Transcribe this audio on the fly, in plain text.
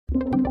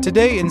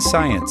Today in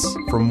Science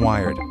from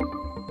Wired.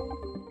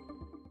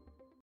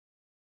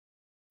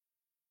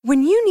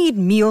 When you need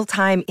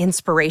mealtime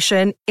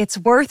inspiration, it's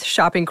worth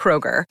shopping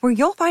Kroger, where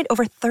you'll find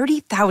over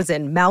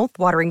 30,000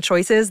 mouth-watering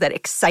choices that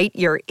excite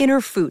your inner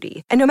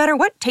foodie. And no matter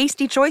what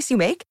tasty choice you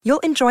make, you'll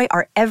enjoy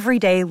our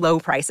everyday low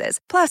prices,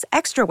 plus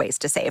extra ways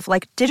to save,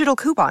 like digital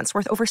coupons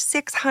worth over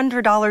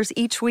 $600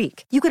 each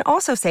week. You can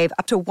also save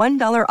up to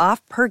 $1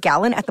 off per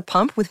gallon at the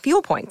pump with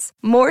fuel points.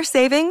 More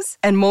savings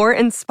and more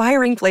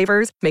inspiring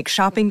flavors make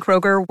shopping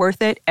Kroger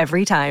worth it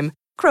every time.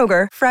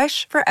 Kroger,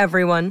 fresh for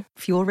everyone.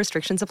 Fuel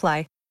restrictions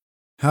apply.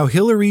 How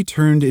Hilary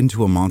turned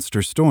into a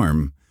monster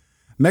storm.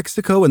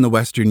 Mexico and the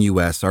western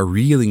U.S. are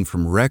reeling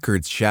from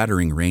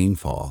record-shattering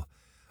rainfall.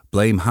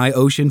 Blame high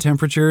ocean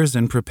temperatures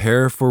and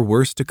prepare for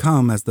worse to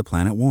come as the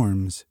planet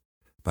warms.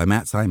 By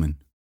Matt Simon.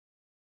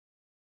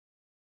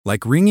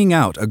 Like wringing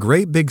out a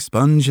great big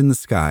sponge in the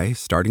sky,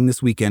 starting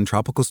this weekend,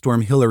 Tropical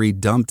Storm Hilary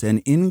dumped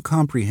an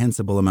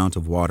incomprehensible amount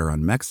of water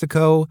on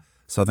Mexico,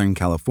 Southern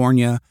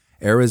California,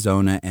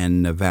 Arizona,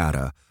 and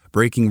Nevada,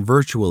 breaking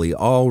virtually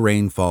all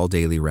rainfall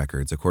daily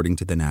records, according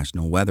to the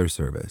National Weather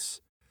Service.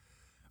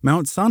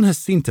 Mount San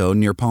Jacinto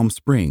near Palm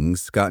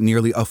Springs got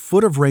nearly a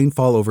foot of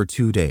rainfall over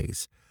 2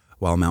 days,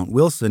 while Mount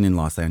Wilson in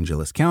Los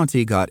Angeles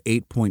County got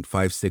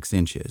 8.56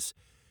 inches.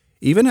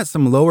 Even at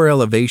some lower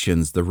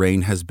elevations, the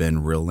rain has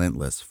been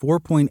relentless,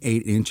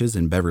 4.8 inches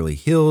in Beverly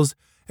Hills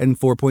and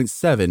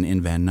 4.7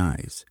 in Van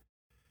Nuys.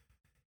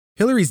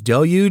 Hilary's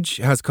deluge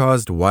has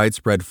caused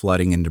widespread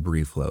flooding and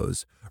debris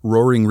flows,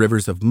 roaring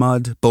rivers of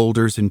mud,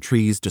 boulders, and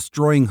trees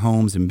destroying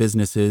homes and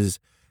businesses,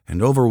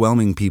 and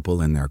overwhelming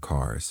people in their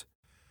cars.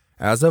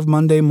 As of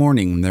Monday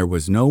morning, there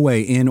was no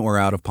way in or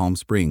out of Palm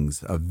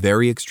Springs, a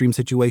very extreme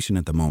situation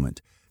at the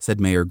moment,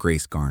 said Mayor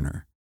Grace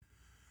Garner.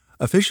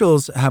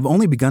 Officials have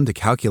only begun to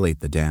calculate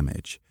the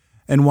damage,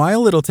 and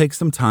while it'll take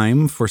some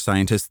time for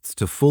scientists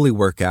to fully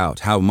work out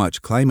how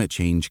much climate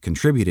change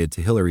contributed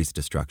to Hilary's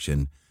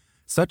destruction,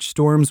 such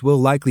storms will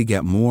likely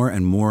get more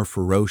and more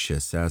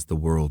ferocious as the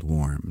world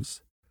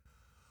warms.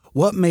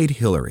 What made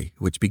Hilary,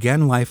 which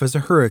began life as a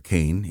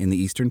hurricane in the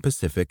eastern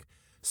Pacific,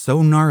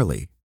 so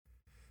gnarly?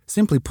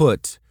 Simply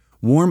put,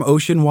 warm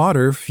ocean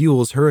water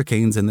fuels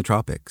hurricanes in the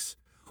tropics.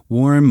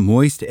 Warm,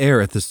 moist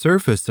air at the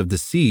surface of the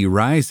sea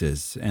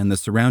rises, and the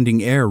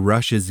surrounding air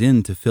rushes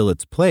in to fill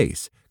its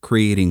place,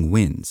 creating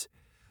winds.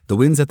 The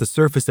winds at the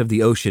surface of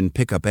the ocean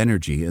pick up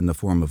energy in the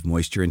form of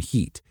moisture and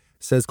heat,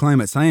 says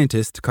climate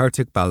scientist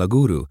Kartik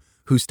Balaguru,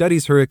 who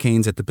studies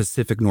hurricanes at the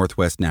Pacific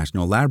Northwest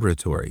National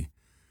Laboratory.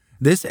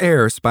 This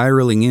air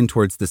spiraling in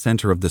towards the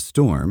center of the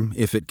storm,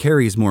 if it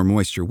carries more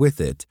moisture with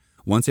it,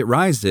 once it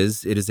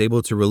rises, it is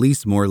able to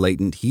release more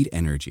latent heat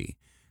energy.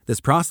 This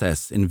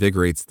process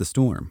invigorates the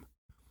storm.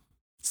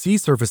 Sea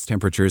surface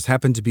temperatures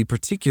happen to be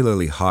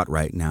particularly hot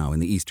right now in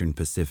the eastern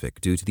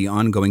Pacific due to the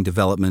ongoing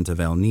development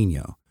of El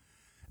Niño.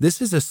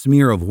 This is a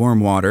smear of warm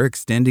water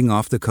extending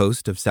off the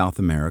coast of South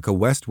America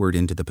westward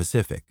into the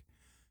Pacific.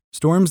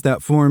 Storms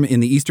that form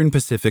in the eastern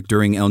Pacific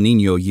during El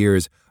Niño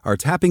years are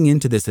tapping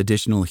into this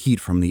additional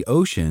heat from the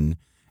ocean,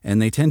 and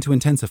they tend to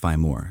intensify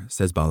more,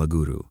 says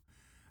Balaguru.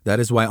 That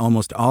is why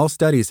almost all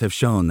studies have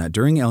shown that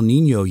during El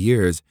Niño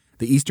years,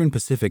 the eastern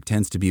Pacific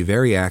tends to be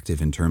very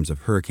active in terms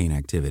of hurricane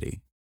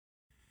activity.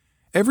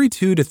 Every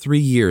 2 to 3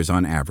 years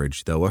on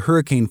average, though, a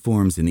hurricane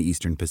forms in the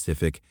eastern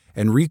Pacific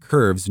and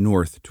recurves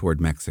north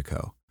toward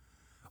Mexico.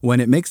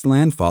 When it makes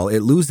landfall, it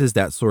loses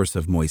that source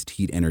of moist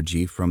heat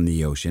energy from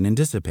the ocean and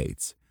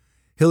dissipates.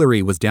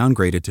 Hilary was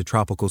downgraded to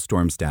tropical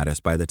storm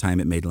status by the time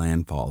it made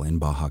landfall in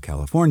Baja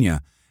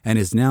California and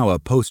is now a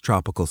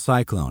post-tropical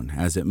cyclone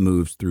as it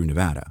moves through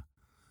Nevada.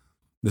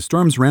 The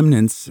storm's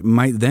remnants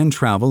might then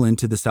travel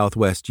into the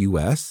southwest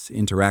U.S.,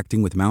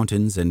 interacting with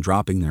mountains and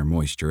dropping their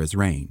moisture as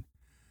rain.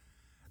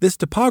 This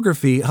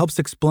topography helps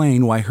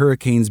explain why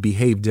hurricanes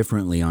behave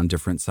differently on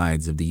different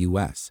sides of the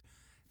U.S.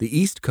 The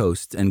East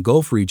Coast and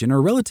Gulf region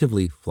are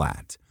relatively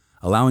flat,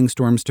 allowing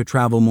storms to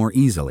travel more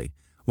easily,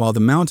 while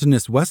the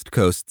mountainous west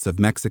coasts of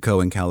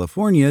Mexico and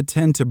California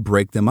tend to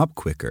break them up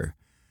quicker.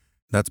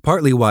 That's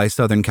partly why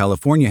Southern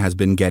California has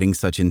been getting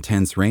such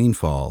intense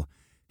rainfall.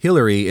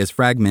 Hilary is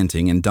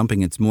fragmenting and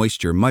dumping its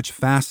moisture much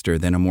faster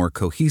than a more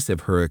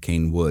cohesive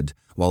hurricane would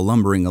while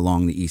lumbering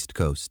along the East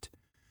Coast.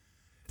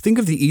 Think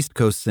of the East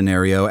Coast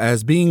scenario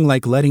as being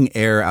like letting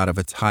air out of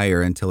a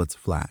tire until it's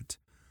flat.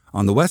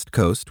 On the West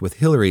Coast, with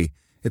Hilary,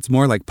 it's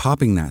more like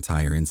popping that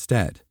tire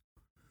instead.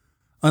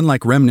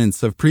 Unlike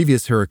remnants of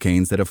previous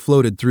hurricanes that have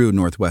floated through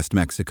northwest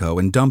Mexico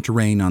and dumped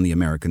rain on the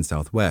American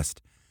Southwest,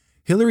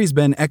 Hilary's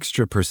been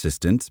extra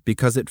persistent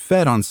because it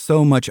fed on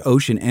so much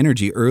ocean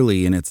energy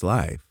early in its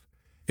life.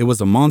 It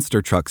was a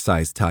monster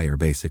truck-sized tire,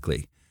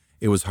 basically.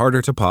 It was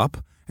harder to pop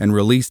and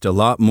released a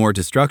lot more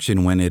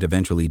destruction when it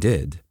eventually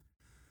did.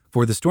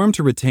 For the storm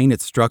to retain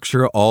its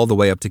structure all the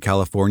way up to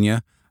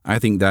California, I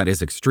think that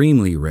is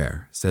extremely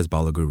rare, says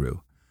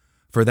Balaguru.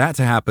 For that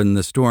to happen,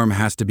 the storm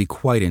has to be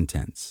quite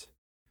intense.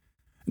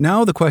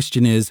 Now the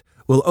question is,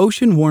 will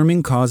ocean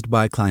warming caused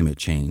by climate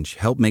change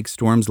help make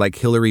storms like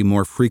Hilary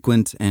more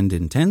frequent and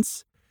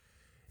intense?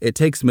 It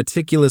takes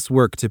meticulous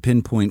work to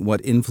pinpoint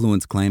what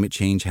influence climate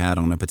change had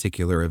on a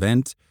particular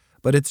event,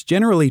 but it's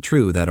generally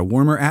true that a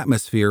warmer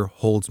atmosphere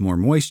holds more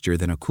moisture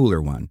than a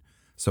cooler one,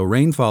 so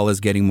rainfall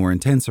is getting more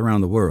intense around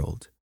the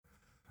world.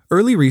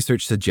 Early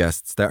research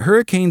suggests that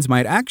hurricanes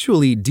might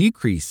actually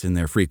decrease in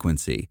their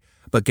frequency,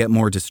 but get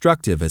more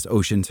destructive as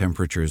ocean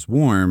temperatures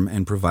warm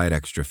and provide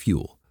extra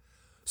fuel.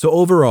 So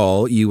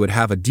overall, you would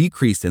have a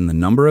decrease in the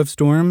number of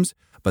storms,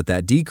 but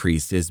that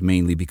decrease is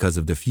mainly because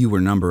of the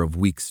fewer number of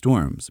weak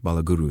storms,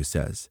 Balaguru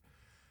says.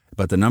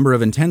 But the number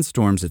of intense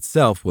storms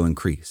itself will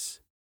increase.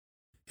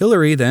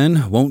 Hilary,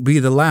 then, won't be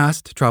the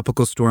last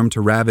tropical storm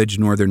to ravage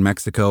northern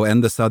Mexico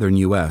and the southern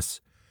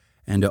U.S.,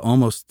 and it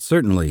almost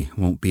certainly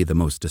won't be the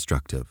most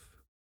destructive.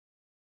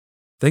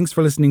 Thanks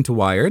for listening to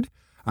Wired.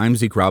 I'm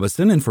Zeke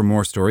Robison, and for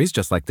more stories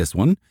just like this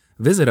one,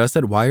 visit us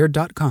at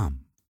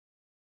wired.com.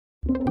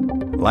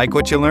 Like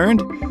what you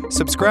learned?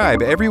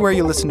 Subscribe everywhere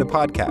you listen to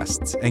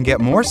podcasts and get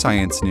more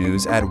science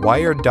news at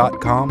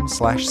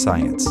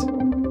wired.com/science.